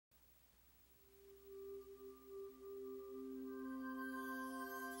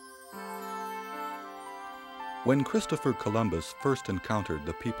When Christopher Columbus first encountered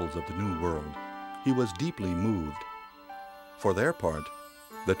the peoples of the New World, he was deeply moved. For their part,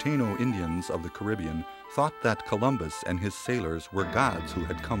 the Taino Indians of the Caribbean thought that Columbus and his sailors were gods who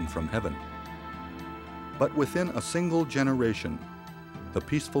had come from heaven. But within a single generation, the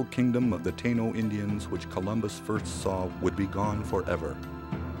peaceful kingdom of the Taino Indians which Columbus first saw would be gone forever,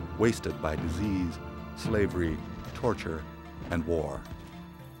 wasted by disease, slavery, torture, and war.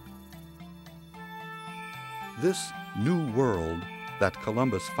 This new world that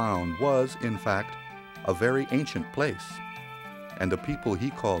Columbus found was, in fact, a very ancient place, and the people he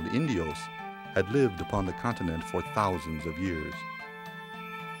called Indios had lived upon the continent for thousands of years.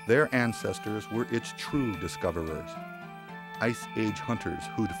 Their ancestors were its true discoverers, Ice Age hunters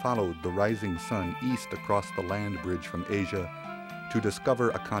who'd followed the rising sun east across the land bridge from Asia to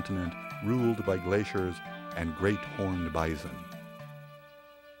discover a continent ruled by glaciers and great horned bison.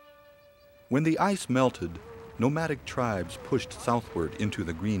 When the ice melted, nomadic tribes pushed southward into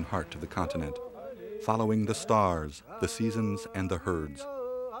the green heart of the continent, following the stars, the seasons, and the herds.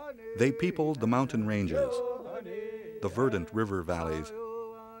 They peopled the mountain ranges, the verdant river valleys,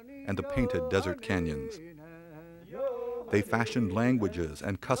 and the painted desert canyons. They fashioned languages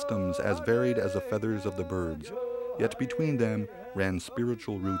and customs as varied as the feathers of the birds, yet between them ran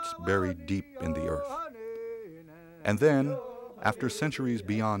spiritual roots buried deep in the earth. And then, after centuries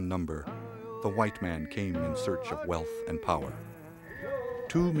beyond number, the white man came in search of wealth and power.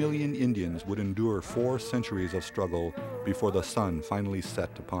 2 million Indians would endure 4 centuries of struggle before the sun finally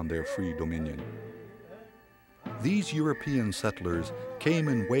set upon their free dominion. These European settlers came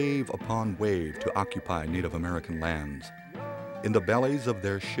in wave upon wave to occupy Native American lands. In the bellies of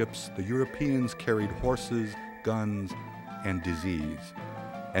their ships, the Europeans carried horses, guns, and disease.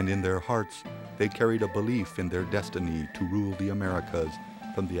 And in their hearts, they carried a belief in their destiny to rule the Americas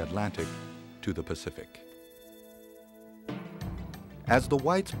from the Atlantic to the Pacific. As the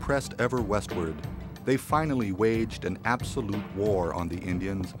whites pressed ever westward, they finally waged an absolute war on the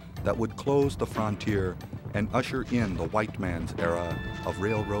Indians that would close the frontier and usher in the white man's era of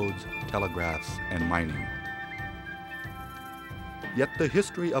railroads, telegraphs, and mining. Yet the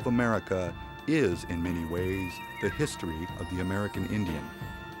history of America is, in many ways, the history of the American Indian,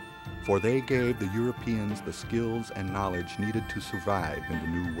 for they gave the Europeans the skills and knowledge needed to survive in the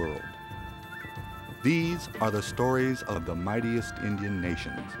New World. These are the stories of the mightiest Indian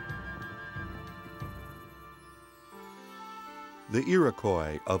nations. The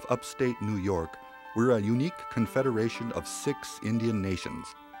Iroquois of upstate New York were a unique confederation of 6 Indian nations.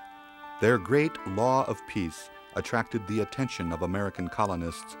 Their great law of peace attracted the attention of American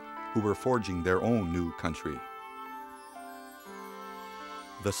colonists who were forging their own new country.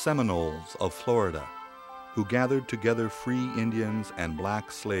 The Seminoles of Florida, who gathered together free Indians and black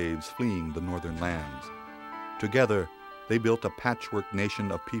slaves fleeing the northern lands. Together, they built a patchwork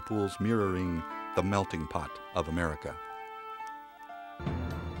nation of peoples mirroring the melting pot of America.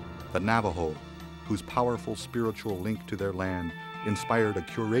 The Navajo, whose powerful spiritual link to their land inspired a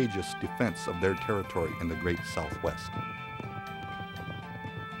courageous defense of their territory in the great Southwest.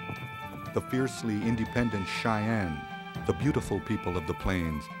 The fiercely independent Cheyenne, the beautiful people of the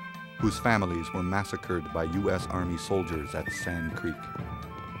plains, whose families were massacred by U.S. Army soldiers at Sand Creek.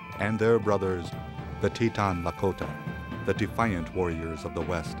 And their brothers, the Teton Lakota, the defiant warriors of the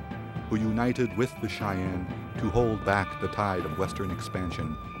West, who united with the Cheyenne to hold back the tide of Western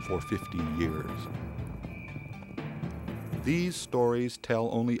expansion for 50 years. These stories tell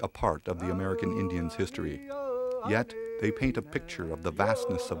only a part of the American Indians' history, yet they paint a picture of the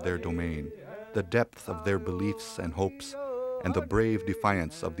vastness of their domain, the depth of their beliefs and hopes, and the brave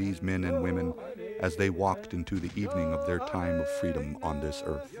defiance of these men and women as they walked into the evening of their time of freedom on this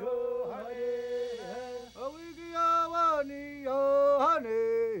earth.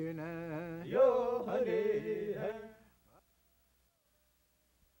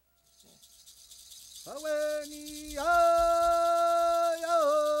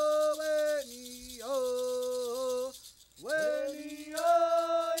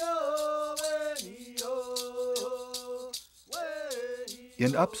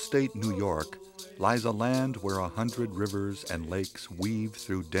 In upstate New York lies a land where 100 rivers and lakes weave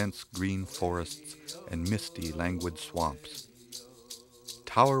through dense green forests and misty, languid swamps.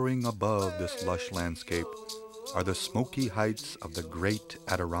 Towering above this lush landscape are the smoky heights of the great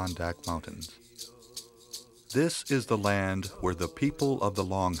Adirondack Mountains. This is the land where the people of the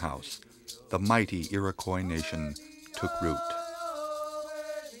Longhouse, the mighty Iroquois nation, took root.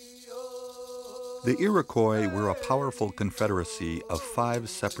 The Iroquois were a powerful confederacy of 5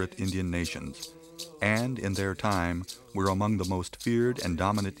 separate Indian nations, and in their time were among the most feared and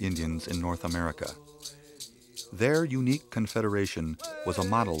dominant Indians in North America. Their unique confederation was a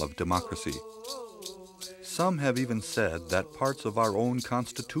model of democracy. Some have even said that parts of our own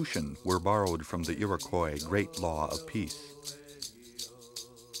Constitution were borrowed from the Iroquois' great law of peace.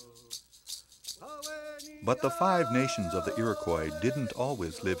 But the 5 nations of the Iroquois didn't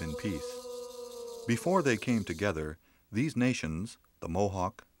always live in peace. Before they came together, these nations, the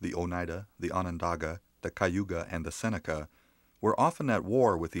Mohawk, the Oneida, the Onondaga, the Cayuga, and the Seneca, were often at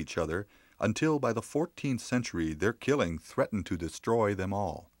war with each other until by the 14th century their killing threatened to destroy them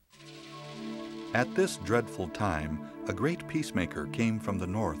all. At this dreadful time, a great peacemaker came from the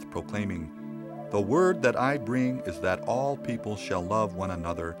north proclaiming, "The word that I bring is that all people shall love one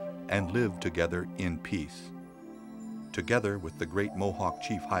another and live together in peace." Together with the great Mohawk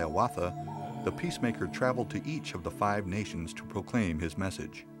chief Hiawatha, the peacemaker traveled to each of the 5 nations to proclaim his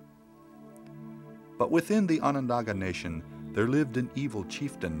message. But within the Onondaga Nation, there lived an evil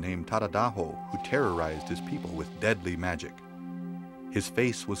chieftain named Tadadaho who terrorized his people with deadly magic. His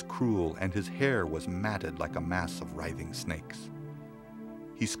face was cruel and his hair was matted like a mass of writhing snakes.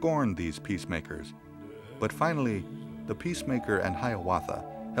 He scorned these peacemakers, but finally the peacemaker and Hiawatha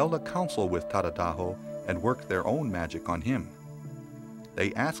held a council with Tadadaho and worked their own magic on him.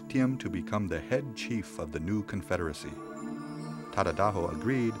 They asked him to become the head chief of the new confederacy. Tadadaho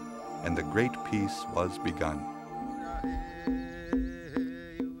agreed, and the great peace was begun.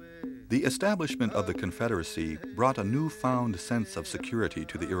 The establishment of the Confederacy brought a newfound sense of security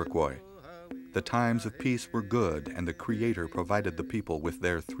to the Iroquois. The times of peace were good, and the Creator provided the people with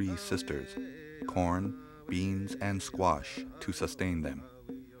their 3 sisters, corn, beans, and squash, to sustain them.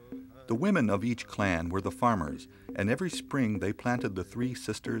 The women of each clan were the farmers, and every spring they planted the 3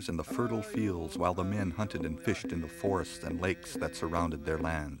 sisters in the fertile fields while the men hunted and fished in the forests and lakes that surrounded their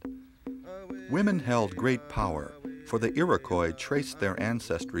land. Women held great power, for the Iroquois traced their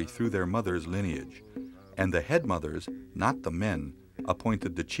ancestry through their mothers' lineage, and the head mothers, not the men,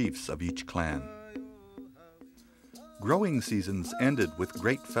 appointed the chiefs of each clan. Growing seasons ended with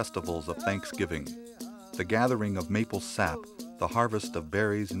great festivals of Thanksgiving. The gathering of maple sap, the harvest of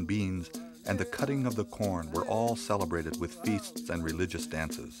berries and beans, and the cutting of the corn were all celebrated with feasts and religious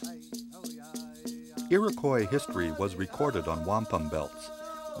dances. Iroquois history was recorded on wampum belts,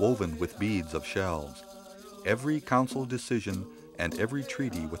 woven with beads of shells. Every council decision and every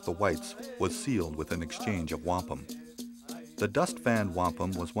treaty with the whites was sealed with an exchange of wampum. The dust fan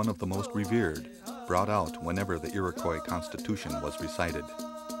wampum was one of the most revered, brought out whenever the Iroquois Constitution was recited.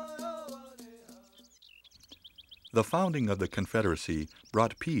 The founding of the Confederacy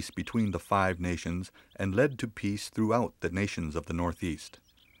brought peace between the 5 nations and led to peace throughout the nations of the Northeast.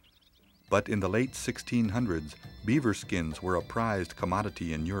 But in the late 1600s, beaver skins were a prized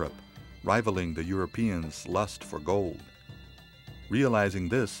commodity in Europe, rivaling the Europeans' lust for gold. Realizing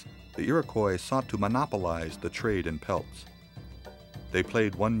this, the Iroquois sought to monopolize the trade in pelts. They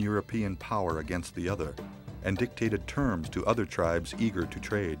played one European power against the other and dictated terms to other tribes eager to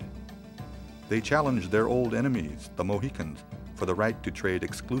trade. They challenged their old enemies, the Mohicans, for the right to trade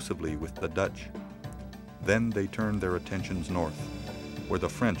exclusively with the Dutch. Then they turned their attentions north, where the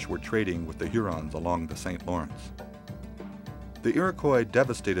French were trading with the Hurons along the St. Lawrence. The Iroquois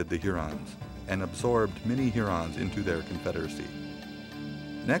devastated the Hurons and absorbed many Hurons into their confederacy.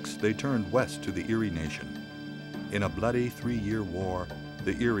 Next, they turned west to the Erie Nation. In a bloody 3-year war,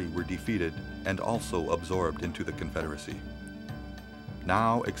 the Erie were defeated and also absorbed into the Confederacy.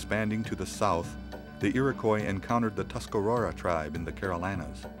 Now expanding to the south, the Iroquois encountered the Tuscarora tribe in the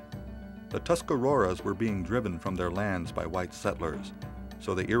Carolinas. The Tuscaroras were being driven from their lands by white settlers,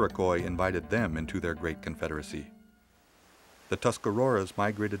 so the Iroquois invited them into their great confederacy. The Tuscaroras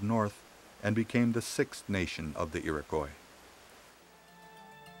migrated north and became the 6th nation of the Iroquois.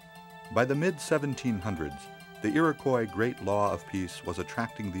 By the mid-1700s, the Iroquois' great law of peace was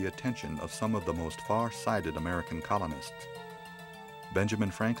attracting the attention of some of the most far-sighted American colonists.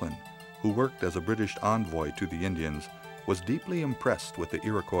 Benjamin Franklin, who worked as a British envoy to the Indians, was deeply impressed with the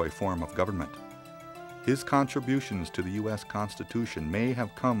Iroquois form of government. His contributions to the U.S. Constitution may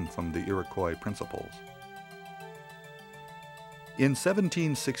have come from the Iroquois principles. In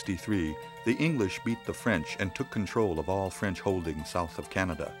 1763, the English beat the French and took control of all French holdings south of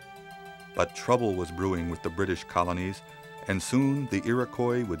Canada. But trouble was brewing with the British colonies, and soon the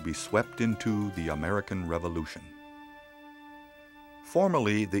Iroquois would be swept into the American Revolution.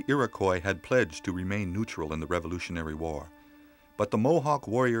 Formally, the Iroquois had pledged to remain neutral in the Revolutionary War, but the Mohawk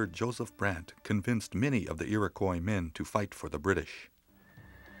warrior Joseph Brant convinced many of the Iroquois men to fight for the British.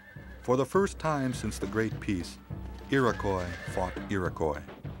 For the first time since the Great Peace, Iroquois fought Iroquois.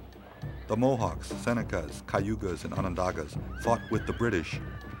 The Mohawks, Senecas, Cayugas, and Onondagas fought with the British,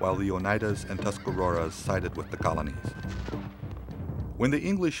 while the Oneidas and Tuscaroras sided with the colonies. When the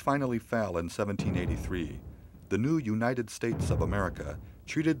English finally fell in 1783, the new United States of America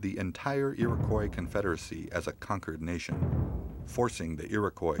treated the entire Iroquois Confederacy as a conquered nation, forcing the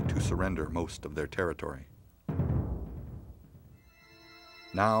Iroquois to surrender most of their territory.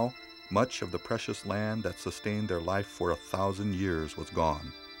 Now, much of the precious land that sustained their life for 1,000 years was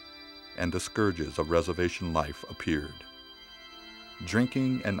gone, and the scourges of reservation life appeared.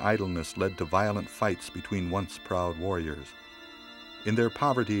 Drinking and idleness led to violent fights between once proud warriors. In their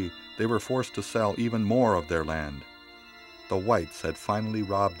poverty, they were forced to sell even more of their land. The whites had finally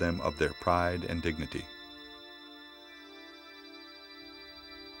robbed them of their pride and dignity.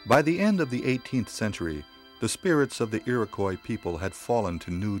 By the end of the 18th century, the spirits of the Iroquois people had fallen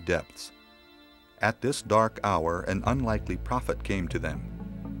to new depths. At this dark hour, an unlikely prophet came to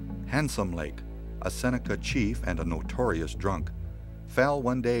them. Handsome Lake, a Seneca chief and a notorious drunk, fell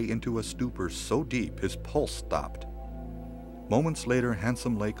one day into a stupor so deep his pulse stopped. Moments later,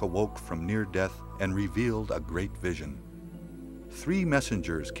 Handsome Lake awoke from near death and revealed a great vision. 3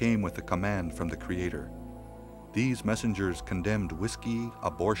 messengers came with a command from the Creator. These messengers condemned whiskey,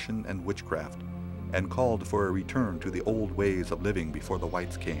 abortion, and witchcraft, and called for a return to the old ways of living before the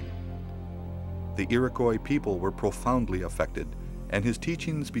whites came. The Iroquois people were profoundly affected, and his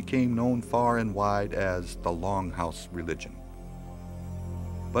teachings became known far and wide as the Longhouse religion.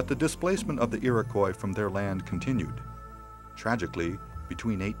 But the displacement of the Iroquois from their land continued. Tragically,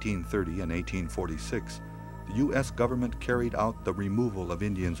 between 1830 and 1846, the U.S. government carried out the removal of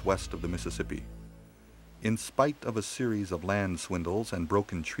Indians west of the Mississippi. In spite of a series of land swindles and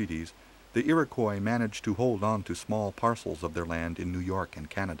broken treaties, the Iroquois managed to hold on to small parcels of their land in New York and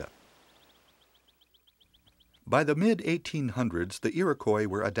Canada. By the mid-1800s, the Iroquois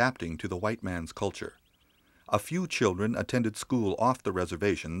were adapting to the white man's culture. A few children attended school off the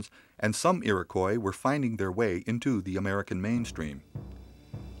reservations, and some Iroquois were finding their way into the American mainstream.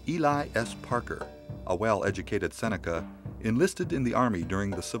 Eli S. Parker, a well-educated Seneca, enlisted in the Army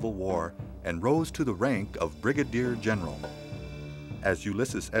during the Civil War and rose to the rank of Brigadier General. As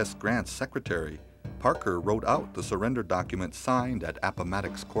Ulysses S. Grant's secretary, Parker wrote out the surrender document signed at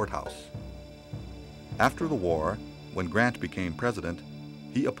Appomattox Courthouse. After the war, when Grant became president,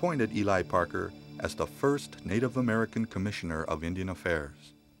 he appointed Eli Parker as the first Native American Commissioner of Indian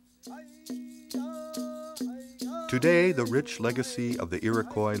Affairs. Today, the rich legacy of the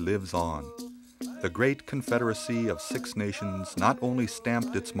Iroquois lives on. The great confederacy of 6 nations not only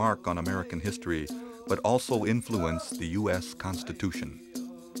stamped its mark on American history, but also influenced the U.S. Constitution.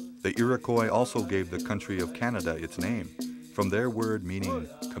 The Iroquois also gave the country of Canada its name, from their word meaning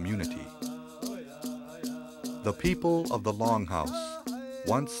community. The people of the Longhouse,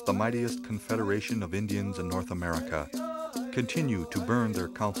 once the mightiest confederation of Indians in North America, continue to burn their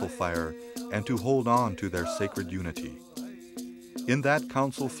council fire and to hold on to their sacred unity. In that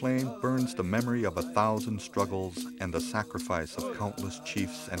council flame burns the memory of 1,000 struggles and the sacrifice of countless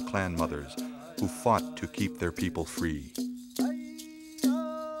chiefs and clan mothers who fought to keep their people free.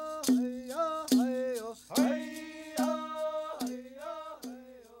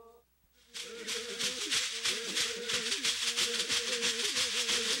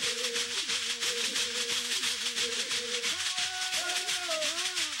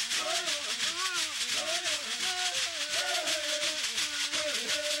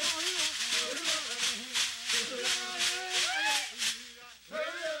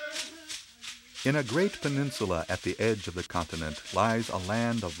 In a great peninsula at the edge of the continent lies a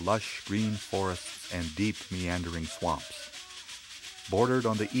land of lush green forests and deep meandering swamps. Bordered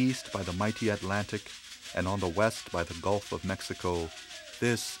on the east by the mighty Atlantic and on the west by the Gulf of Mexico,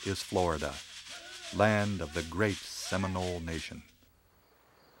 this is Florida, land of the great Seminole nation.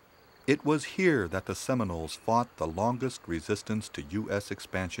 It was here that the Seminoles fought the longest resistance to U.S.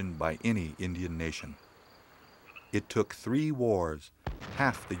 expansion by any Indian nation. It took 3 wars,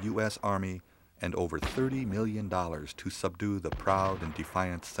 half the U.S. Army, and over $30 million to subdue the proud and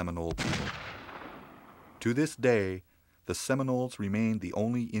defiant Seminole people. To this day, the Seminoles remain the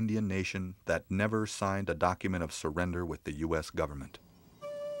only Indian nation that never signed a document of surrender with the U.S. government.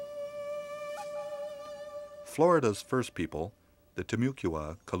 Florida's first people, the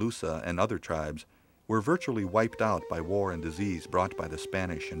Timucua, Calusa, and other tribes, were virtually wiped out by war and disease brought by the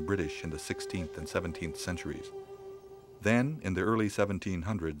Spanish and British in the 16th and 17th centuries. Then, in the early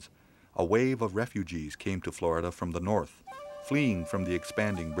 1700s, a wave of refugees came to Florida from the north, fleeing from the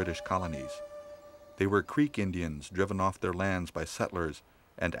expanding British colonies. They were Creek Indians driven off their lands by settlers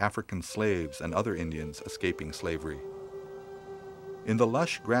and African slaves and other Indians escaping slavery. In the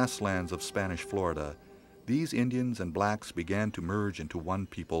lush grasslands of Spanish Florida, these Indians and blacks began to merge into one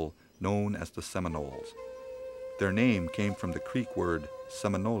people known as the Seminoles. Their name came from the Creek word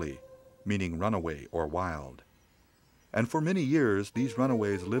Seminole, meaning runaway or wild. And for many years, these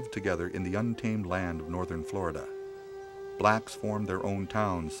runaways lived together in the untamed land of northern Florida. Blacks formed their own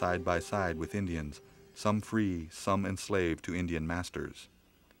towns side by side with Indians, some free, some enslaved to Indian masters.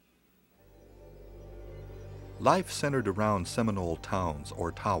 Life centered around Seminole towns,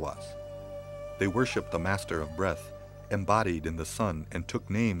 or tawas. They worshiped the Master of Breath, embodied in the sun, and took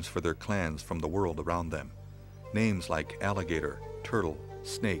names for their clans from the world around them. Names like alligator, turtle,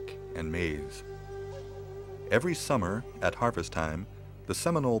 snake, and maize. Every summer, at harvest time, the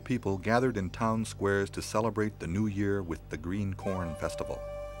Seminole people gathered in town squares to celebrate the new year with the Green Corn Festival.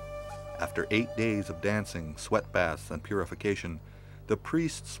 After 8 days of dancing, sweat baths, and purification, the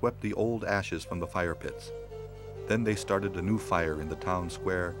priests swept the old ashes from the fire pits. Then they started a new fire in the town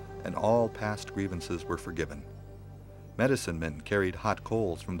square, and all past grievances were forgiven. Medicine men carried hot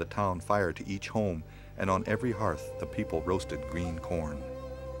coals from the town fire to each home, and on every hearth the people roasted green corn.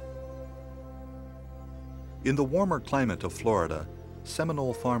 In the warmer climate of Florida,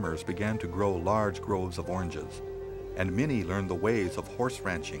 Seminole farmers began to grow large groves of oranges, and many learned the ways of horse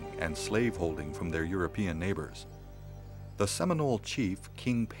ranching and slaveholding from their European neighbors. The Seminole chief,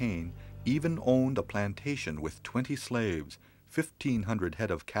 King Payne, even owned a plantation with 20 slaves, 1,500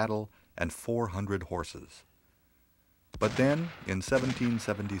 head of cattle, and 400 horses. But then, in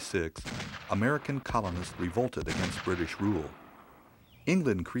 1776, American colonists revolted against British rule.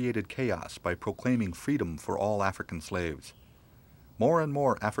 England created chaos by proclaiming freedom for all African slaves. More and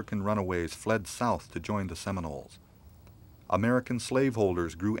more African runaways fled south to join the Seminoles. American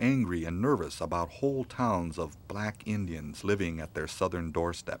slaveholders grew angry and nervous about whole towns of black Indians living at their southern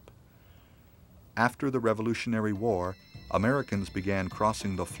doorstep. After the Revolutionary War, Americans began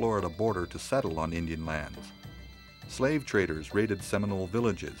crossing the Florida border to settle on Indian lands. Slave traders raided Seminole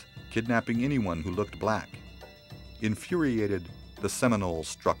villages, kidnapping anyone who looked black. Infuriated, the Seminoles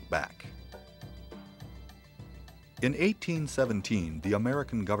struck back. In 1817, the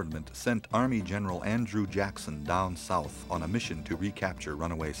American government sent Army General Andrew Jackson down south on a mission to recapture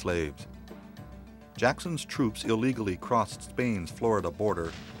runaway slaves. Jackson's troops illegally crossed Spain's Florida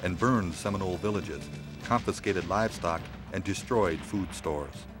border and burned Seminole villages, confiscated livestock, and destroyed food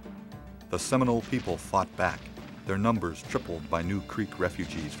stores. The Seminole people fought back, their numbers tripled by New Creek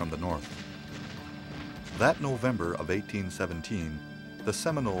refugees from the north. That November of 1817, the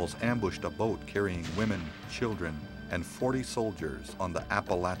Seminoles ambushed a boat carrying women, children, and 40 soldiers on the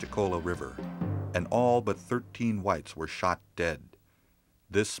Apalachicola River, and all but 13 whites were shot dead.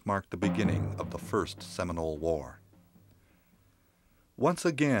 This marked the beginning of the First Seminole War. Once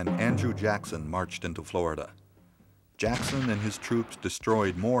again, Andrew Jackson marched into Florida. Jackson and his troops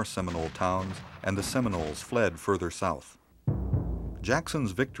destroyed more Seminole towns, and the Seminoles fled further south.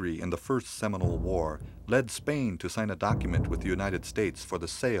 Jackson's victory in the First Seminole War led Spain to sign a document with the United States for the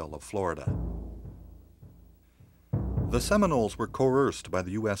sale of Florida. The Seminoles were coerced by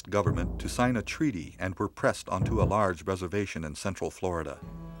the U.S. government to sign a treaty and were pressed onto a large reservation in central Florida.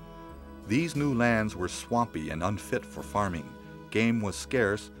 These new lands were swampy and unfit for farming, game was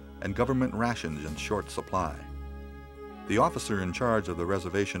scarce, and government rations in short supply. The officer in charge of the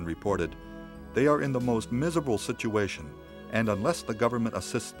reservation reported, "They are in the most miserable situation, and unless the government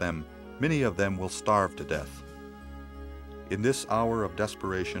assists them, many of them will starve to death." In this hour of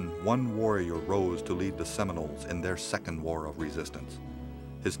desperation, one warrior rose to lead the Seminoles in their second war of resistance.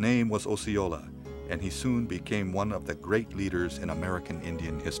 His name was Osceola, and he soon became one of the great leaders in American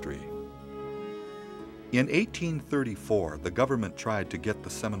Indian history. In 1834, the government tried to get the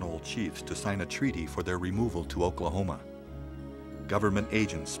Seminole chiefs to sign a treaty for their removal to Oklahoma. Government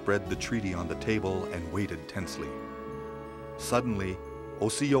agents spread the treaty on the table and waited tensely. Suddenly,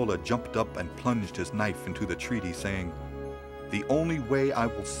 Osceola jumped up and plunged his knife into the treaty, saying, "The only way I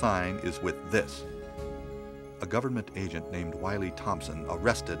will sign is with this." A government agent named Wiley Thompson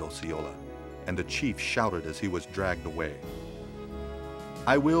arrested Osceola, and the chief shouted as he was dragged away,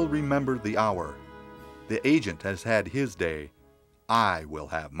 "I will remember the hour. The agent has had his day. I will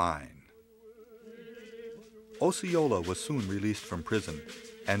have mine." Osceola was soon released from prison,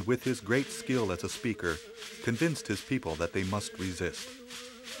 and with his great skill as a speaker, convinced his people that they must resist.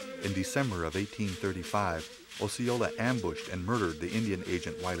 In December of 1835, Osceola ambushed and murdered the Indian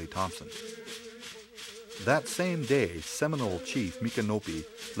agent Wiley Thompson. That same day, Seminole chief Micanopy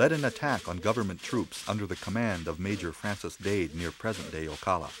led an attack on government troops under the command of Major Francis Dade near present-day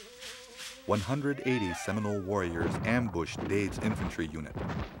Ocala. 180 Seminole warriors ambushed Dade's infantry unit.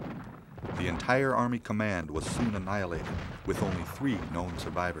 The entire Army command was soon annihilated, with only 3 known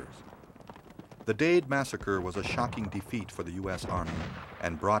survivors. The Dade Massacre was a shocking defeat for the U.S. Army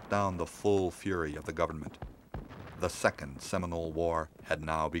and brought down the full fury of the government. The Second Seminole War had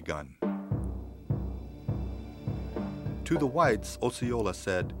now begun. To the whites, Osceola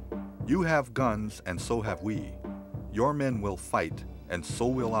said, "You have guns and so have we. Your men will fight and so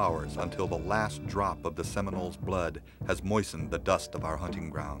will ours until the last drop of the Seminoles' blood has moistened the dust of our hunting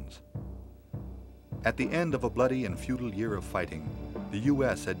grounds." At the end of a bloody and futile year of fighting, the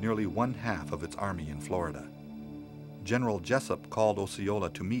U.S. had nearly one-half of its army in Florida. General Jessup called Osceola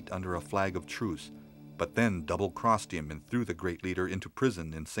to meet under a flag of truce, but then double-crossed him and threw the great leader into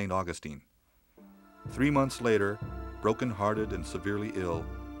prison in St. Augustine. 3 months later, broken-hearted and severely ill,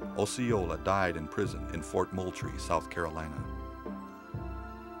 Osceola died in prison in Fort Moultrie, South Carolina.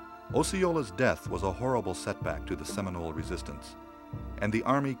 Osceola's death was a horrible setback to the Seminole resistance, and the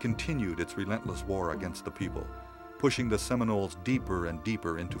Army continued its relentless war against the people, pushing the Seminoles deeper and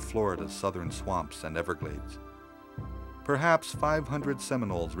deeper into Florida's southern swamps and Everglades. Perhaps 500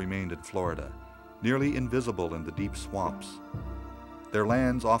 Seminoles remained in Florida, nearly invisible in the deep swamps. Their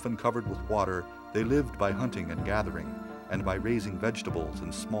lands often covered with water, they lived by hunting and gathering, and by raising vegetables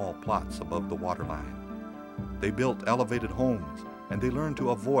in small plots above the waterline. They built elevated homes, and they learned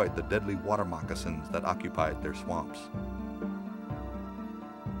to avoid the deadly water moccasins that occupied their swamps.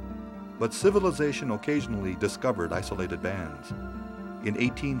 But civilization occasionally discovered isolated bands. In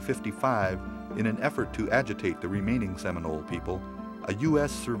 1855, in an effort to agitate the remaining Seminole people, a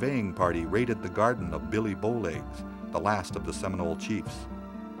U.S. surveying party raided the garden of Billy Bowlegs, the last of the Seminole chiefs.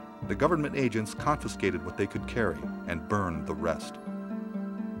 The government agents confiscated what they could carry and burned the rest.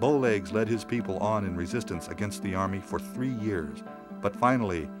 Bowlegs led his people on in resistance against the army for 3 years, but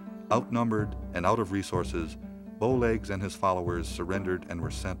finally, outnumbered and out of resources, Bowlegs and his followers surrendered and were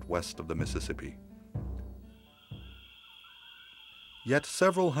sent west of the Mississippi. Yet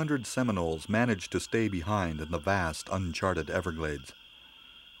several hundred Seminoles managed to stay behind in the vast, uncharted Everglades.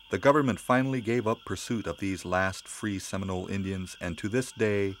 The government finally gave up pursuit of these last free Seminole Indians, and to this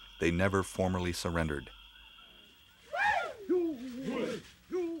day, they never formally surrendered.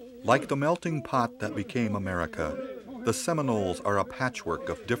 Like the melting pot that became America, the Seminoles are a patchwork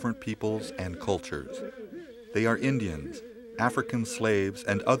of different peoples and cultures. They are Indians, African slaves,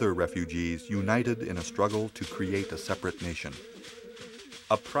 and other refugees united in a struggle to create a separate nation.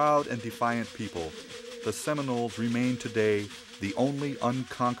 A proud and defiant people, the Seminoles remain today the only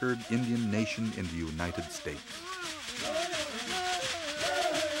unconquered Indian nation in the United States.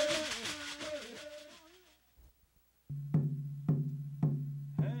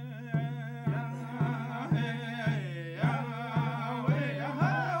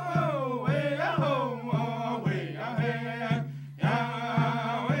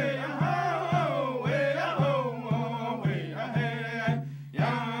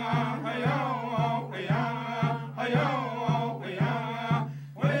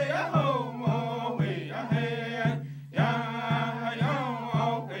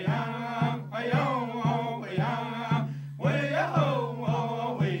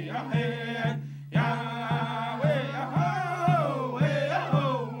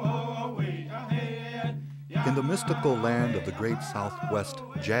 In the mystical land of the great Southwest,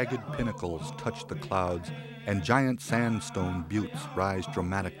 jagged pinnacles touch the clouds, and giant sandstone buttes rise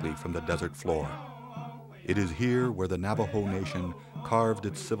dramatically from the desert floor. It is here where the Navajo Nation carved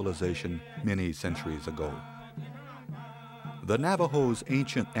its civilization many centuries ago. The Navajo's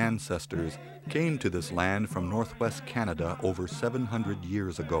ancient ancestors came to this land from northwest Canada over 700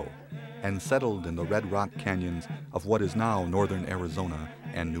 years ago and settled in the red rock canyons of what is now northern Arizona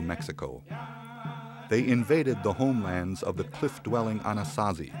and New Mexico. They invaded the homelands of the cliff-dwelling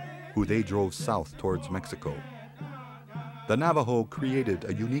Anasazi, who they drove south towards Mexico. The Navajo created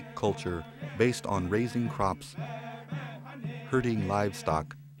a unique culture based on raising crops, herding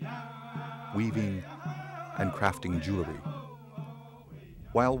livestock, weaving, and crafting jewelry.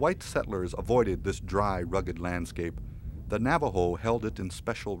 While white settlers avoided this dry, rugged landscape, the Navajo held it in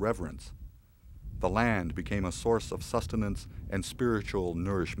special reverence. The land became a source of sustenance and spiritual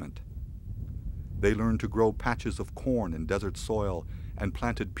nourishment. They learned to grow patches of corn in desert soil and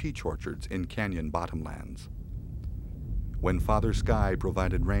planted peach orchards in canyon bottomlands. When Father Sky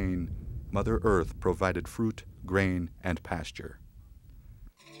provided rain, Mother Earth provided fruit, grain, and pasture.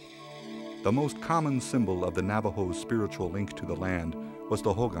 The most common symbol of the Navajo's spiritual link to the land was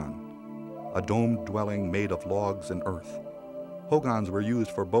the hogan, a domed dwelling made of logs and earth. Hogans were used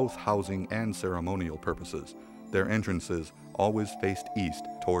for both housing and ceremonial purposes. Their entrances always faced east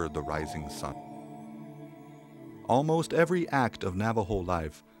toward the rising sun. Almost every act of Navajo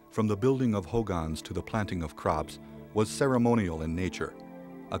life, from the building of hogans to the planting of crops, was ceremonial in nature.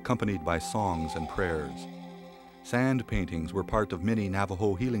 accompanied by songs and prayers. Sand paintings were part of many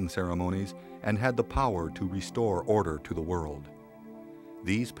Navajo healing ceremonies and had the power to restore order to the world.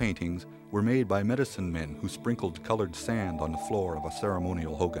 These paintings were made by medicine men who sprinkled colored sand on the floor of a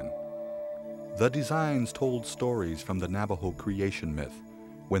ceremonial hogan. The designs told stories from the Navajo creation myth,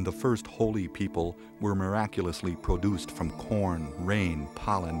 when the first holy people were miraculously produced from corn, rain,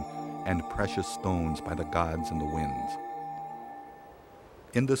 pollen, and precious stones by the gods and the winds.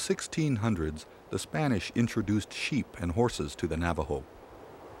 In the 1600s, the Spanish introduced sheep and horses to the Navajo.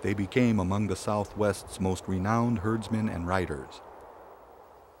 They became among the Southwest's most renowned herdsmen and riders.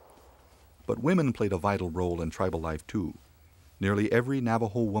 But women played a vital role in tribal life too. Nearly every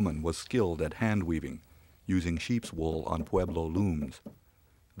Navajo woman was skilled at hand weaving, using sheep's wool on Pueblo looms.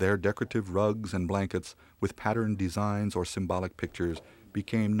 Their decorative rugs and blankets with patterned designs or symbolic pictures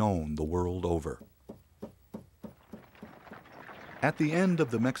became known the world over. At the end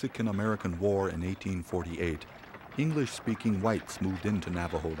of the Mexican-American War in 1848, English-speaking whites moved into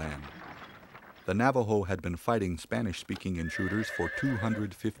Navajo land. The Navajo had been fighting Spanish-speaking intruders for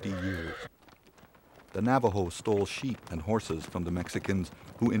 250 years. The Navajo stole sheep and horses from the Mexicans,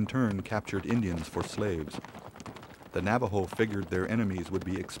 who in turn captured Indians for slaves. The Navajo figured their enemies would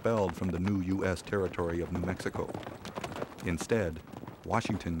be expelled from the new U.S. territory of New Mexico. Instead,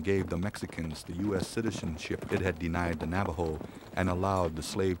 Washington gave the Mexicans the U.S. citizenship it had denied the Navajo and allowed the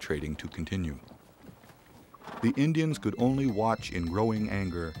slave trading to continue. The Indians could only watch in growing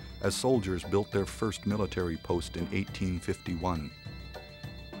anger as soldiers built their first military post in 1851.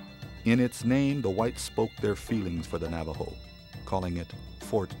 In its name, the whites spoke their feelings for the Navajo, calling it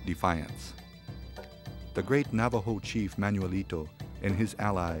Fort Defiance. The great Navajo chief Manuelito and his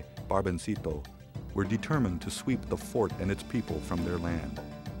ally Barboncito were determined to sweep the fort and its people from their land.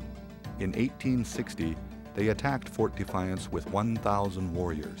 In 1860, they attacked Fort Defiance with 1,000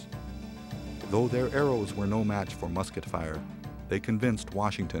 warriors. Though their arrows were no match for musket fire, they convinced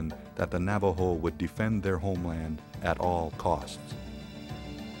Washington that the Navajo would defend their homeland at all costs.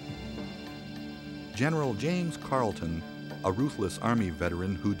 General James Carleton, a ruthless Army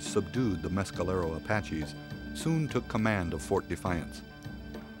veteran who'd subdued the Mescalero Apaches, soon took command of Fort Defiance.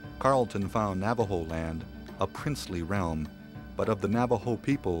 Carleton found Navajo land a princely realm, but of the Navajo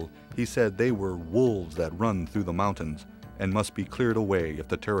people, he said they were wolves that run through the mountains and must be cleared away if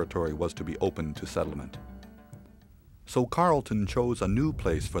the territory was to be opened to settlement. So Carleton chose a new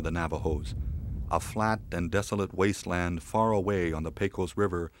place for the Navajos, a flat and desolate wasteland far away on the Pecos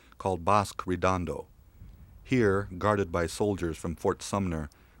River called Bosque Redondo. Here, guarded by soldiers from Fort Sumner,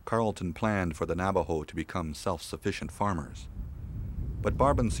 Carleton planned for the Navajo to become self-sufficient farmers. But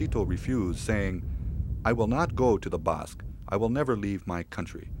Barboncito refused, saying, "I will not go to the Bosque. I will never leave my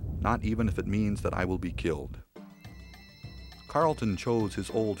country, not even if it means that I will be killed." Carleton chose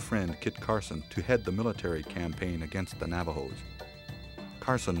his old friend Kit Carson to head the military campaign against the Navajos.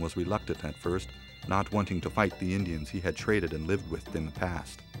 Carson was reluctant at first, not wanting to fight the Indians he had traded and lived with in the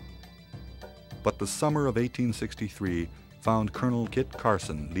past. But the summer of 1863 found Colonel Kit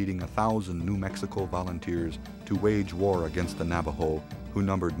Carson leading 1,000 New Mexico volunteers to wage war against the Navajo, who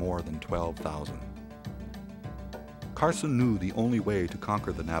numbered more than 12,000. Carson knew the only way to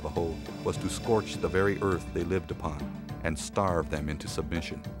conquer the Navajo was to scorch the very earth they lived upon and starve them into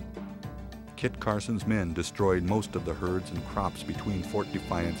submission. Kit Carson's men destroyed most of the herds and crops between Fort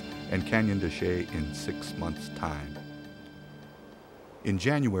Defiance and Canyon de Chelly in 6 months' time. In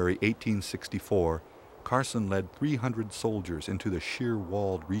January 1864, Carson led 300 soldiers into the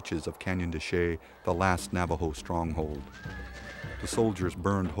sheer-walled reaches of Canyon de Chelly, the last Navajo stronghold. The soldiers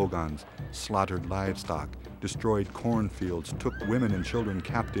burned hogans, slaughtered livestock, destroyed cornfields, took women and children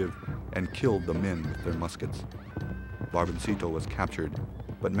captive, and killed the men with their muskets. Barboncito was captured,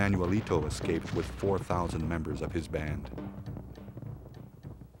 but Manuelito escaped with 4,000 members of his band.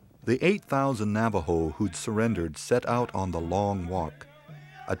 The 8,000 Navajo who'd surrendered set out on the Long Walk,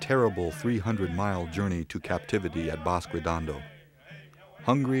 a terrible 300-mile journey to captivity at Bosque Redondo.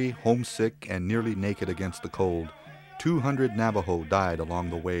 Hungry, homesick, and nearly naked against the cold, 200 Navajo died along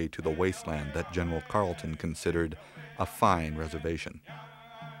the way to the wasteland that General Carleton considered a fine reservation.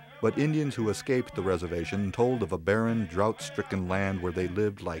 But Indians who escaped the reservation told of a barren, drought-stricken land where they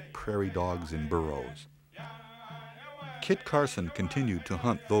lived like prairie dogs in burrows. Kit Carson continued to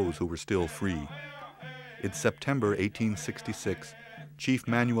hunt those who were still free. In September 1866, Chief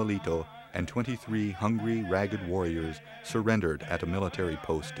Manuelito and 23 hungry, ragged warriors surrendered at a military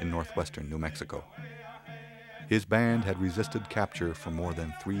post in northwestern New Mexico. His band had resisted capture for more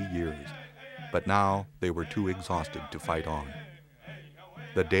than 3 years, but now they were too exhausted to fight on.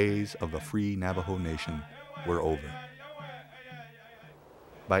 The days of the free Navajo Nation were over.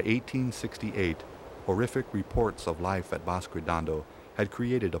 By 1868, horrific reports of life at Bosque Redondo had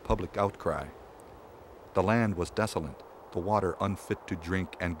created a public outcry. The land was desolate, the water unfit to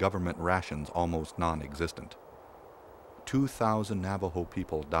drink, and government rations almost non-existent. 2,000 Navajo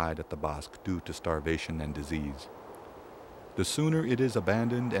people died at the Bosque due to starvation and disease. "The sooner it is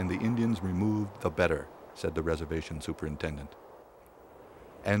abandoned and the Indians removed, the better," said the reservation superintendent.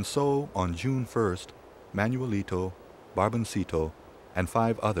 And so, on June 1st, Manuelito, Barboncito, and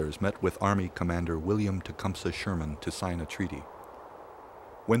 5 others met with Army Commander William Tecumseh Sherman to sign a treaty.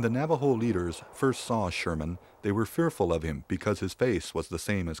 When the Navajo leaders first saw Sherman, they were fearful of him because his face was the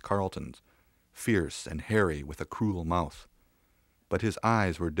same as Carleton's, fierce and hairy with a cruel mouth. But his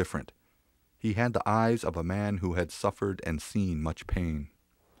eyes were different. He had the eyes of a man who had suffered and seen much pain.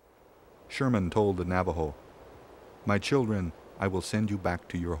 Sherman told the Navajo, "My children, I will send you back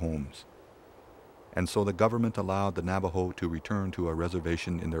to your homes." And so the government allowed the Navajo to return to a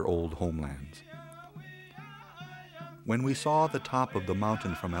reservation in their old homelands. "When we saw the top of the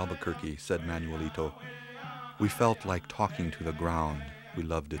mountain from Albuquerque," said Manuelito, "we felt like talking to the ground. We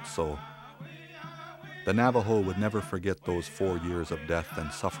loved it so." The Navajo would never forget those 4 years of death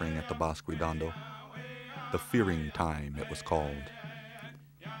and suffering at the Bosque Redondo. The Fearing Time, it was called.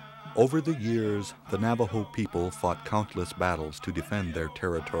 Over the years, the Navajo people fought countless battles to defend their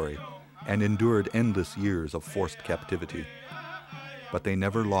territory and endured endless years of forced captivity. But they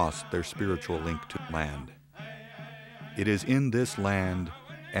never lost their spiritual link to land. It is in this land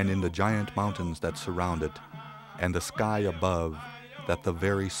and in the giant mountains that surround it and the sky above that the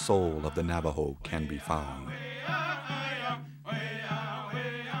very soul of the Navajo can be found.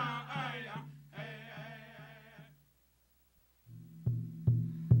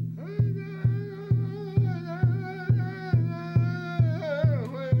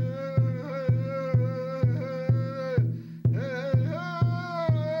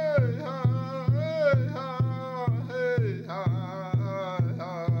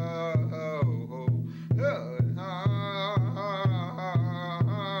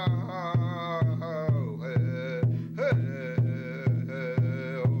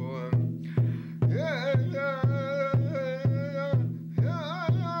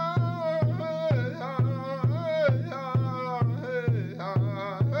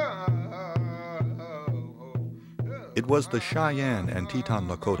 It was the Cheyenne and Teton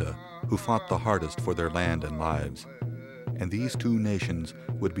Lakota who fought the hardest for their land and lives, and these 2 nations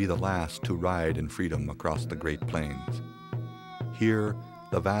would be the last to ride in freedom across the Great Plains. Here,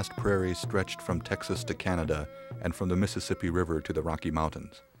 the vast prairies stretched from Texas to Canada and from the Mississippi River to the Rocky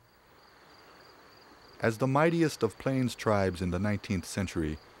Mountains. As the mightiest of Plains tribes in the 19th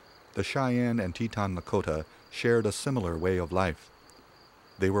century, the Cheyenne and Teton Lakota shared a similar way of life.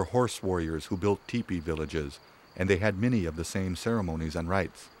 They were horse warriors who built teepee villages, and they had many of the same ceremonies and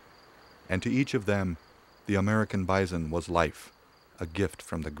rites. And to each of them, the American bison was life, a gift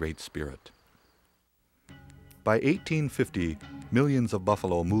from the Great Spirit. By 1850, millions of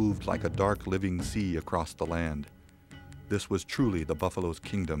buffalo moved like a dark living sea across the land. This was truly the buffalo's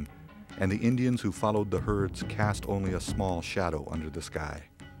kingdom, and the Indians who followed the herds cast only a small shadow under the sky.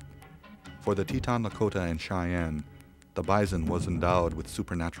 For the Teton Lakota and Cheyenne, the bison was endowed with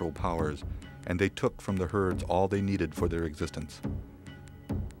supernatural powers, and they took from the herds all they needed for their existence.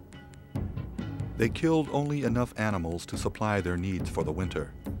 They killed only enough animals to supply their needs for the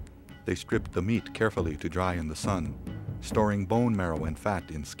winter. They stripped the meat carefully to dry in the sun, storing bone marrow and fat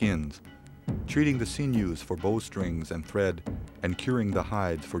in skins, treating the sinews for bowstrings and thread, and curing the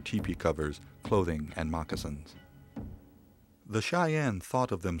hides for teepee covers, clothing, and moccasins. The Cheyenne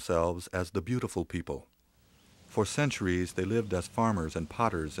thought of themselves as the beautiful people. For centuries, they lived as farmers and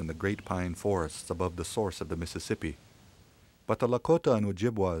potters in the great pine forests above the source of the Mississippi. But the Lakota and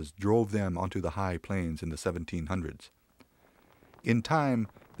Ojibwas drove them onto the high plains in the 1700s. In time,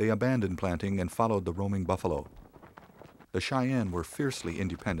 they abandoned planting and followed the roaming buffalo. The Cheyenne were fiercely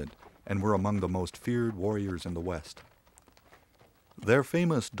independent and were among the most feared warriors in the West. Their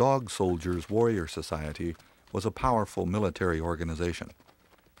famous Dog Soldiers Warrior Society was a powerful military organization.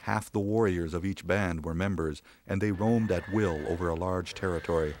 Half the warriors of each band were members, and they roamed at will over a large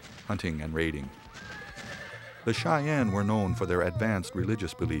territory, hunting and raiding. The Cheyenne were known for their advanced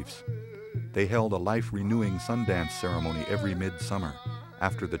religious beliefs. They held a life-renewing Sundance ceremony every midsummer,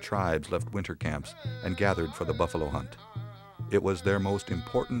 after the tribes left winter camps and gathered for the buffalo hunt. It was their most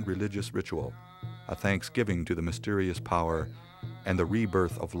important religious ritual, a thanksgiving to the mysterious power and the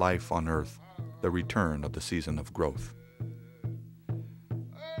rebirth of life on earth, the return of the season of growth.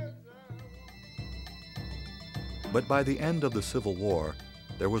 But by the end of the Civil War,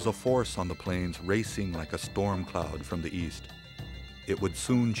 there was a force on the plains racing like a storm cloud from the east. It would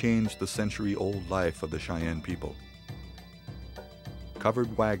soon change the century-old life of the Cheyenne people.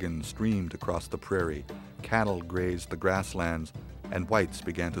 Covered wagons streamed across the prairie, cattle grazed the grasslands, and whites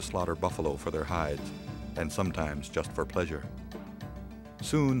began to slaughter buffalo for their hides, and sometimes just for pleasure.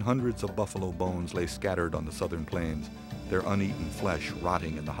 Soon hundreds of buffalo bones lay scattered on the southern plains, their uneaten flesh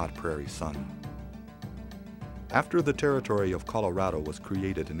rotting in the hot prairie sun. After the territory of Colorado was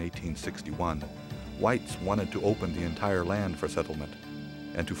created in 1861, whites wanted to open the entire land for settlement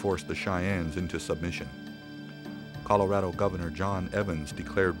and to force the Cheyennes into submission. Colorado Governor John Evans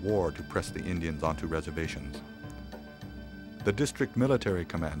declared war to press the Indians onto reservations. The district military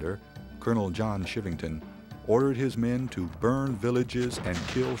commander, Colonel John Shivington, ordered his men to burn villages and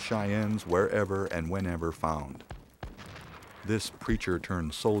kill Cheyennes wherever and whenever found. This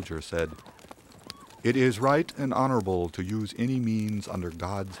preacher-turned-soldier said, "It is right and honorable to use any means under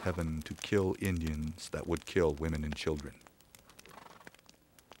God's heaven to kill Indians that would kill women and children."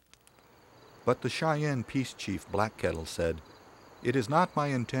 But the Cheyenne peace chief Black Kettle said, "It is not my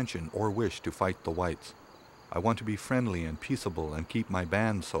intention or wish to fight the whites. I want to be friendly and peaceable and keep my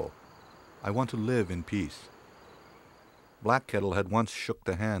band so. I want to live in peace." Black Kettle had once shook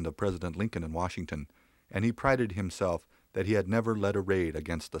the hand of President Lincoln in Washington, and he prided himself that he had never led a raid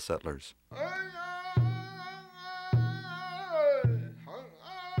against the settlers.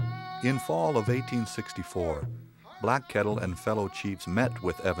 In fall of 1864, Black Kettle and fellow chiefs met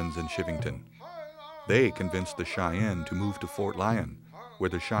with Evans and Shivington. They convinced the Cheyenne to move to Fort Lyon, where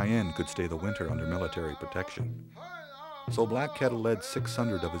the Cheyenne could stay the winter under military protection. So Black Kettle led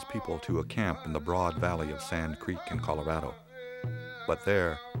 600 of his people to a camp in the broad valley of Sand Creek in Colorado. But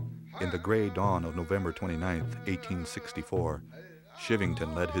there, in the gray dawn of November 29, 1864,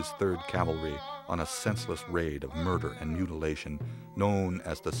 Shivington led his 3rd Cavalry on a senseless raid of murder and mutilation known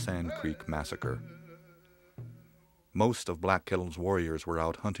as the Sand Creek Massacre. Most of Black Kettle's warriors were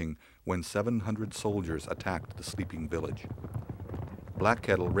out hunting when 700 soldiers attacked the sleeping village. Black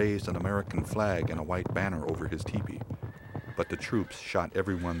Kettle raised an American flag and a white banner over his teepee, but the troops shot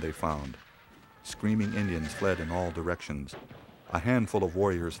everyone they found. Screaming Indians fled in all directions. A handful of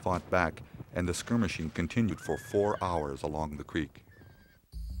warriors fought back, and the skirmishing continued for 4 hours along the creek.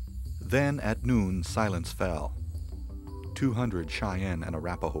 Then at noon, silence fell. 200 Cheyenne and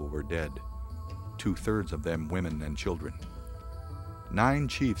Arapaho were dead, 2/3 of them women and children. 9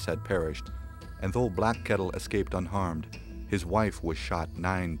 chiefs had perished, and though Black Kettle escaped unharmed, his wife was shot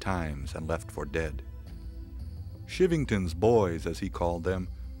 9 times and left for dead. Shivington's boys, as he called them,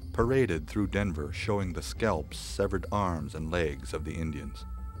 paraded through Denver showing the scalps, severed arms, and legs of the Indians.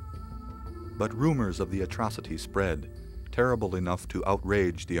 But rumors of the atrocity spread, terrible enough to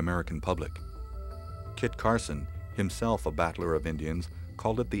outrage the American public. Kit Carson, himself a battler of Indians,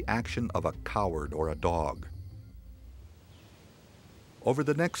 called it the action of a coward or a dog. Over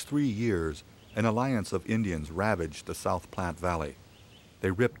the next 3 years, an alliance of Indians ravaged the South Platte Valley.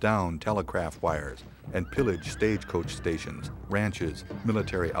 They ripped down telegraph wires and pillaged stagecoach stations, ranches,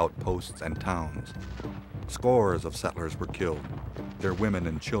 military outposts, and towns. Scores of settlers were killed, their women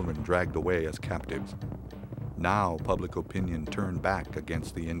and children dragged away as captives. Now public opinion turned back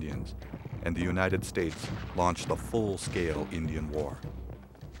against the Indians, and the United States launched a full-scale Indian War.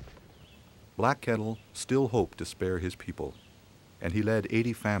 Black Kettle still hoped to spare his people, and he led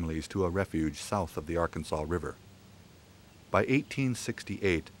 80 families to a refuge south of the Arkansas River. By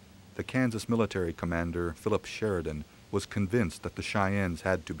 1868, the Kansas military commander, Philip Sheridan, was convinced that the Cheyennes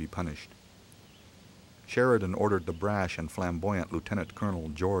had to be punished. Sheridan ordered the brash and flamboyant Lieutenant Colonel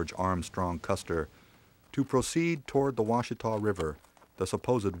George Armstrong Custer to proceed toward the Washita River, the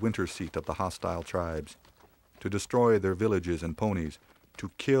supposed winter seat of the hostile tribes, to destroy their villages and ponies,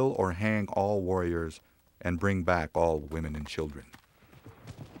 to kill or hang all warriors, and bring back all women and children.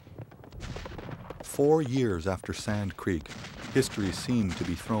 4 years after Sand Creek, history seemed to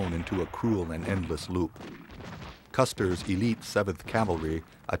be thrown into a cruel and endless loop. Custer's elite 7th Cavalry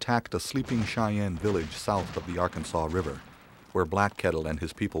attacked a sleeping Cheyenne village south of the Arkansas River, where Black Kettle and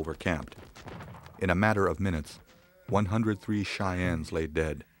his people were camped. In a matter of minutes, 103 Cheyennes lay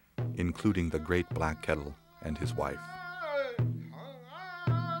dead, including the great Black Kettle and his wife.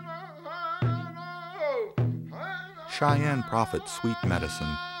 Cheyenne prophet Sweet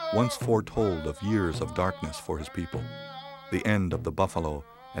Medicine once foretold of years of darkness for his people, the end of the buffalo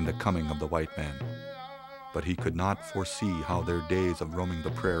and the coming of the white man. But he could not foresee how their days of roaming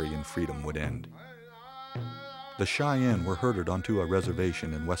the prairie in freedom would end. The Cheyenne were herded onto a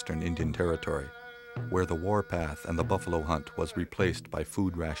reservation in western Indian Territory, where the warpath and the buffalo hunt was replaced by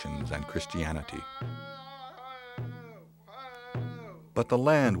food rations and Christianity. But the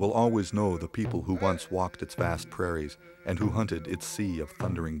land will always know the people who once walked its vast prairies and who hunted its sea of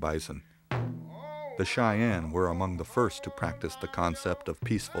thundering bison. The Cheyenne were among the first to practice the concept of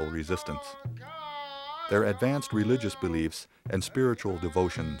peaceful resistance. Their advanced religious beliefs and spiritual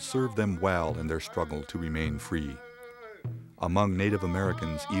devotion served them well in their struggle to remain free. Among Native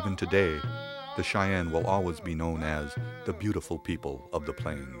Americans, even today, the Cheyenne will always be known as the beautiful people of the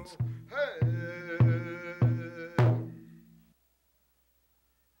plains.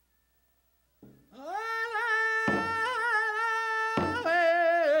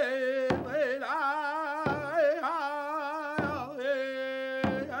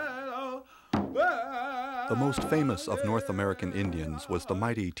 The most famous of North American Indians was the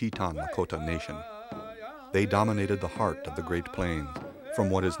mighty Teton Lakota Nation. They dominated the heart of the Great Plains, from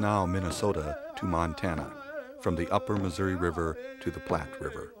what is now Minnesota to Montana, from the upper Missouri River to the Platte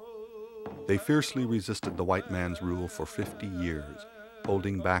River. They fiercely resisted the white man's rule for 50 years,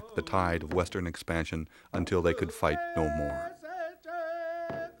 holding back the tide of Western expansion until they could fight no more.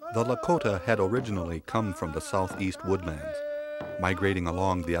 The Lakota had originally come from the southeast woodlands, migrating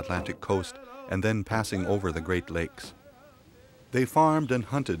along the Atlantic coast and then passing over the Great Lakes. They farmed and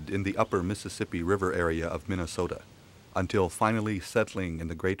hunted in the upper Mississippi River area of Minnesota, until finally settling in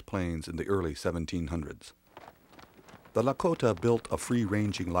the Great Plains in the early 1700s. The Lakota built a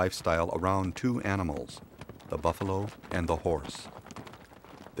free-ranging lifestyle around two animals, the buffalo and the horse.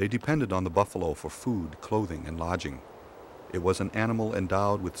 They depended on the buffalo for food, clothing, and lodging. It was an animal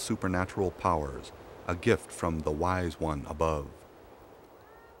endowed with supernatural powers, a gift from the Wise One above.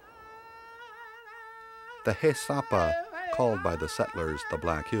 The Hesapa, called by the settlers the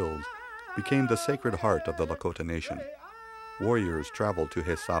Black Hills, became the sacred heart of the Lakota Nation. Warriors traveled to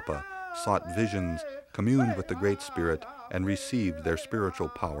Hesapa, sought visions, communed with the Great Spirit, and received their spiritual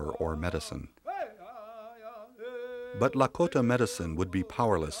power or medicine. But Lakota medicine would be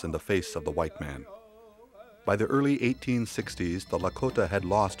powerless in the face of the white man. By the early 1860s, the Lakota had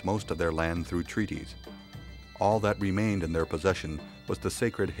lost most of their land through treaties. All that remained in their possession was the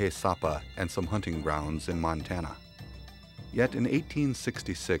sacred Hesapa and some hunting grounds in Montana. Yet in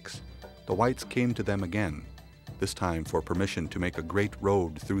 1866, the whites came to them again, this time for permission to make a great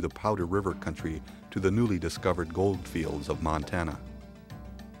road through the Powder River country to the newly discovered gold fields of Montana.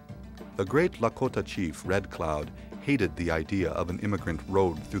 The great Lakota chief, Red Cloud, hated the idea of an immigrant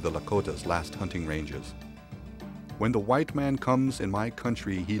road through the Lakota's last hunting ranges. "When the white man comes in my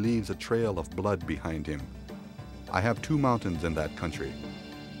country, he leaves a trail of blood behind him. I have two mountains in that country,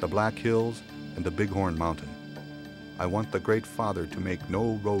 the Black Hills and the Bighorn Mountain. I want the Great Father to make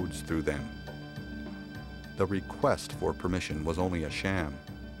no roads through them." The request for permission was only a sham.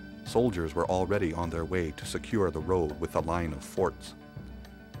 Soldiers were already on their way to secure the road with a line of forts.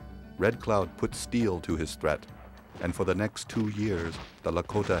 Red Cloud put steel to his threat, and for the next 2 years, the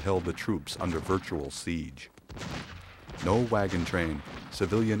Lakota held the troops under virtual siege. No wagon train,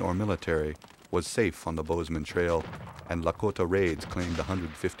 civilian or military, was safe on the Bozeman Trail, and Lakota raids claimed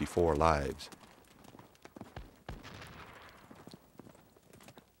 154 lives.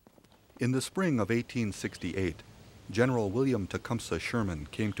 In the spring of 1868, General William Tecumseh Sherman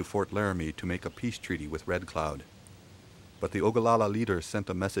came to Fort Laramie to make a peace treaty with Red Cloud. But the Ogallala leader sent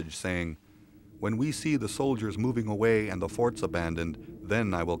a message saying, "When we see the soldiers moving away and the forts abandoned,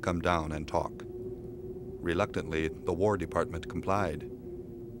 then I will come down and talk." Reluctantly, the War Department complied.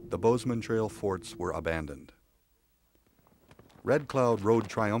 The Bozeman Trail forts were abandoned. Red Cloud rode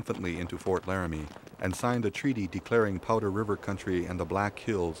triumphantly into Fort Laramie and signed a treaty declaring Powder River country and the Black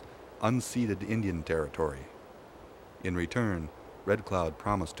Hills unceded Indian territory. In return, Red Cloud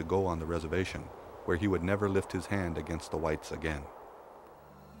promised to go on the reservation, where he would never lift his hand against the whites again.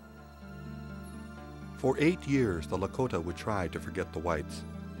 For 8 years, the Lakota would try to forget the whites.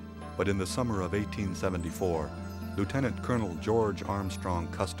 But in the summer of 1874, Lieutenant Colonel George Armstrong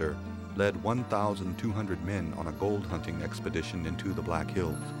Custer led 1,200 men on a gold hunting expedition into the Black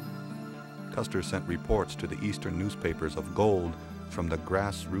Hills. Custer sent reports to the eastern newspapers of gold from the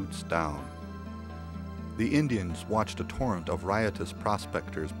grassroots down. The Indians watched a torrent of riotous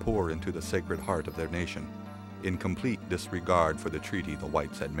prospectors pour into the sacred heart of their nation, in complete disregard for the treaty the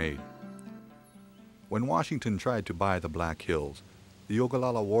whites had made. When Washington tried to buy the Black Hills, the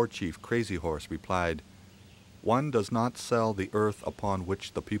Ogallala war chief Crazy Horse replied, "One does not sell the earth upon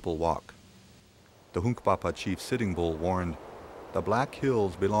which the people walk." The Hunkpapa chief Sitting Bull warned, "The Black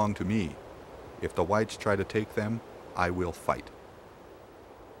Hills belong to me. If the whites try to take them, I will fight."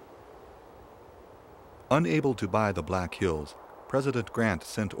 Unable to buy the Black Hills, President Grant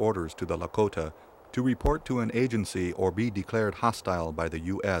sent orders to the Lakota to report to an agency or be declared hostile by the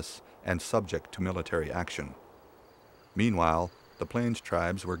U.S. and subject to military action. Meanwhile, the Plains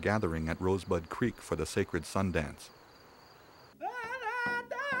tribes were gathering at Rosebud Creek for the sacred sun dance.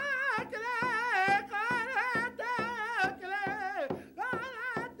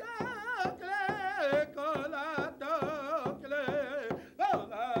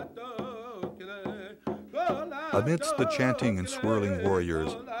 Amidst the chanting and swirling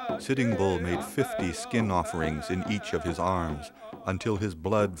warriors, Sitting Bull made 50 skin offerings in each of his arms until his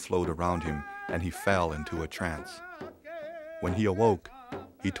blood flowed around him and he fell into a trance. When he awoke,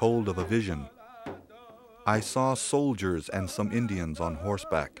 he told of a vision. "I saw soldiers and some Indians on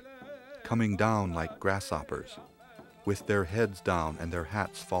horseback, coming down like grasshoppers, with their heads down and their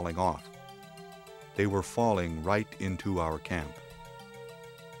hats falling off. They were falling right into our camp."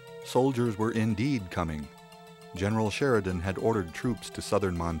 Soldiers were indeed coming. General Sheridan had ordered troops to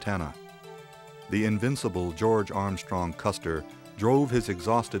southern Montana. The invincible George Armstrong Custer drove his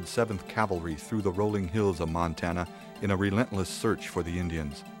exhausted 7th Cavalry through the rolling hills of Montana in a relentless search for the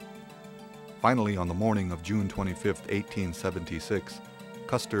Indians. Finally, on the morning of June 25, 1876,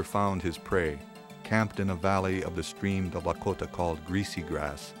 Custer found his prey, camped in a valley of the stream the Lakota called Greasy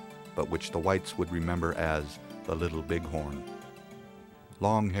Grass, but which the whites would remember as the Little Bighorn.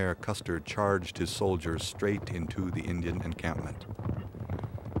 Longhair Custer charged his soldiers straight into the Indian encampment.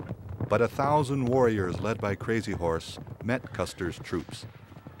 But 1,000 warriors led by Crazy Horse met Custer's troops,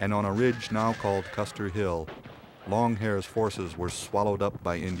 and on a ridge now called Custer Hill, Longhair's forces were swallowed up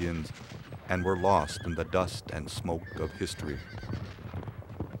by Indians and were lost in the dust and smoke of history.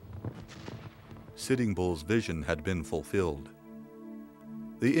 Sitting Bull's vision had been fulfilled.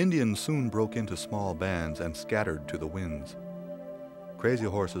 The Indians soon broke into small bands and scattered to the winds. Crazy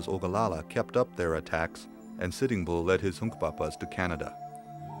Horse's Ogallala kept up their attacks, and Sitting Bull led his Hunkpapas to Canada.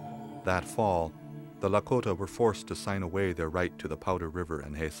 That fall, the Lakota were forced to sign away their right to the Powder River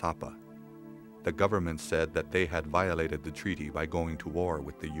and Haisapa. The government said that they had violated the treaty by going to war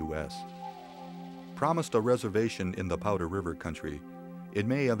with the U.S. Promised a reservation in the Powder River country, in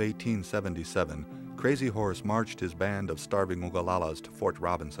May of 1877, Crazy Horse marched his band of starving Ogallalas to Fort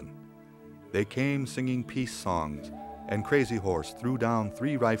Robinson. They came singing peace songs, and Crazy Horse threw down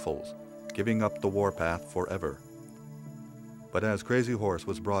 3 rifles, giving up the warpath forever. But as Crazy Horse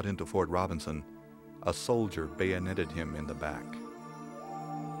was brought into Fort Robinson, a soldier bayoneted him in the back.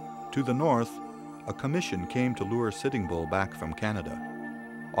 To the north, a commission came to lure Sitting Bull back from Canada,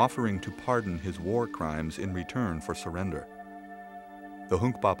 offering to pardon his war crimes in return for surrender. The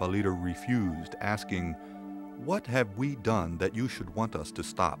Hunkpapa leader refused, asking, "What have we done that you should want us to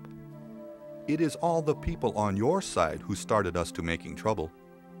stop? It is all the people on your side who started us to making trouble.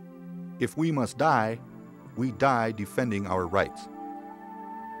 If we must die, we die defending our rights."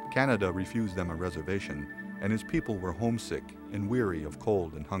 Canada refused them a reservation, and his people were homesick and weary of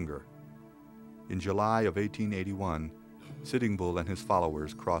cold and hunger. In July of 1881, Sitting Bull and his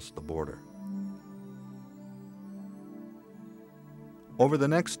followers crossed the border. Over the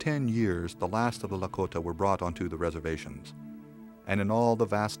next 10 years, the last of the Lakota were brought onto the reservations, and in all the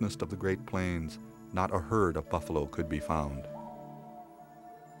vastness of the Great Plains, not a herd of buffalo could be found.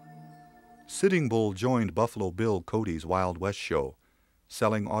 Sitting Bull joined Buffalo Bill Cody's Wild West show,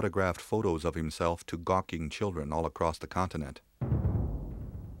 selling autographed photos of himself to gawking children all across the continent.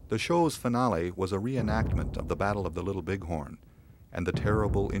 The show's finale was a reenactment of the Battle of the Little Bighorn, and the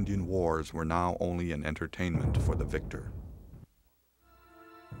terrible Indian wars were now only an entertainment for the victor.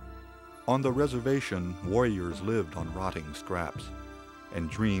 On the reservation, warriors lived on rotting scraps and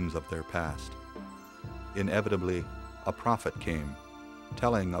dreams of their past. Inevitably, a prophet came,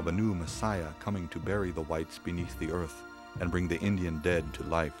 telling of a new Messiah coming to bury the whites beneath the earth and bring the Indian dead to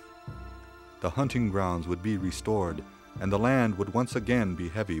life. The hunting grounds would be restored, and the land would once again be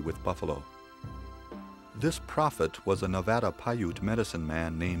heavy with buffalo. This prophet was a Nevada Paiute medicine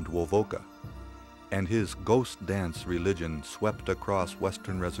man named Wovoka, and his ghost dance religion swept across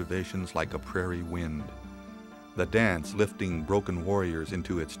western reservations like a prairie wind, the dance lifting broken warriors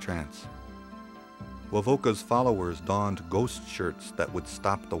into its trance. Wovoka's followers donned ghost shirts that would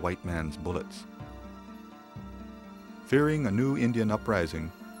stop the white man's bullets. Fearing a new Indian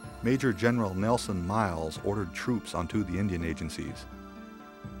uprising, Major General Nelson Miles ordered troops onto the Indian agencies.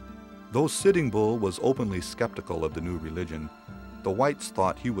 Though Sitting Bull was openly skeptical of the new religion, the whites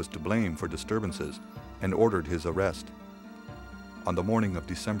thought he was to blame for disturbances and ordered his arrest. On the morning of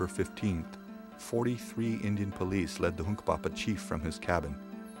December 15th, 43 Indian police led the Hunkpapa chief from his cabin.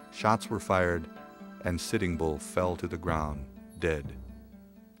 Shots were fired, and Sitting Bull fell to the ground, dead.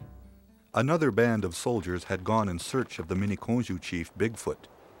 Another band of soldiers had gone in search of the Miniconjou chief Bigfoot,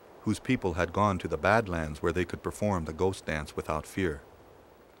 whose people had gone to the Badlands where they could perform the ghost dance without fear.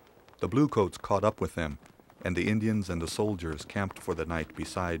 The Bluecoats caught up with them, and the Indians and the soldiers camped for the night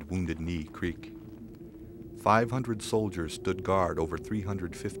beside Wounded Knee Creek. 500 soldiers stood guard over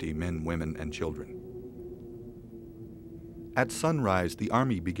 350 men, women, and children. At sunrise, the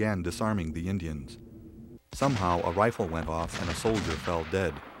army began disarming the Indians. Somehow, a rifle went off and a soldier fell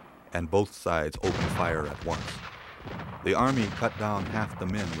dead, and both sides opened fire at once. The army cut down half the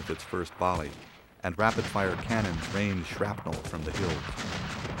men with its first volley, and rapid-fire cannons rained shrapnel from the hills.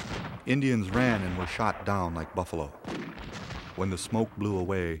 Indians ran and were shot down like buffalo. When the smoke blew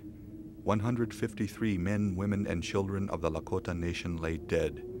away, 153 men, women, and children of the Lakota Nation lay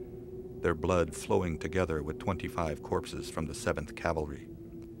dead, their blood flowing together with 25 corpses from the 7th Cavalry.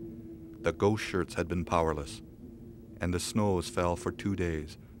 The ghost shirts had been powerless, and the snows fell for 2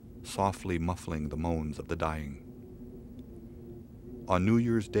 days, softly muffling the moans of the dying. On New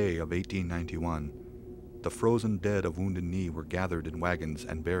Year's Day of 1891, the frozen dead of Wounded Knee were gathered in wagons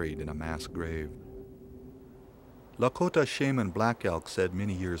and buried in a mass grave. Lakota shaman Black Elk said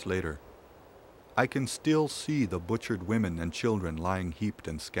many years later, "I can still see the butchered women and children lying heaped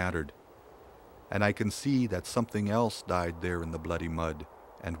and scattered, and I can see that something else died there in the bloody mud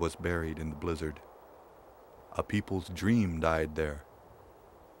and was buried in the blizzard. A people's dream died there.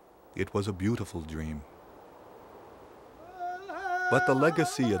 It was a beautiful dream." But the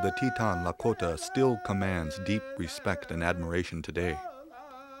legacy of the Teton Lakota still commands deep respect and admiration today.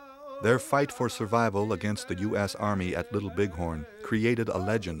 Their fight for survival against the U.S. Army at Little Bighorn created a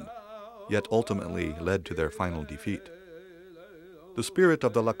legend, yet ultimately led to their final defeat. The spirit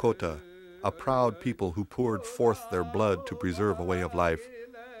of the Lakota, a proud people who poured forth their blood to preserve a way of life,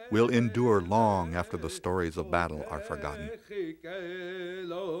 will endure long after the stories of battle are forgotten.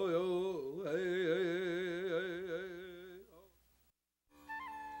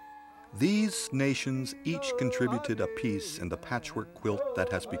 These nations each contributed a piece in the patchwork quilt that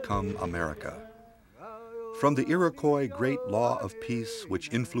has become America. From the Iroquois great law of peace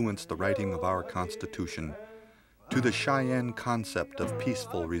which influenced the writing of our Constitution, to the Cheyenne concept of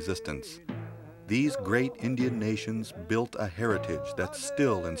peaceful resistance, these great Indian nations built a heritage that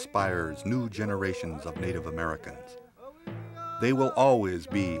still inspires new generations of Native Americans. They will always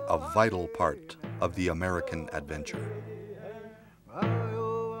be a vital part of the American adventure.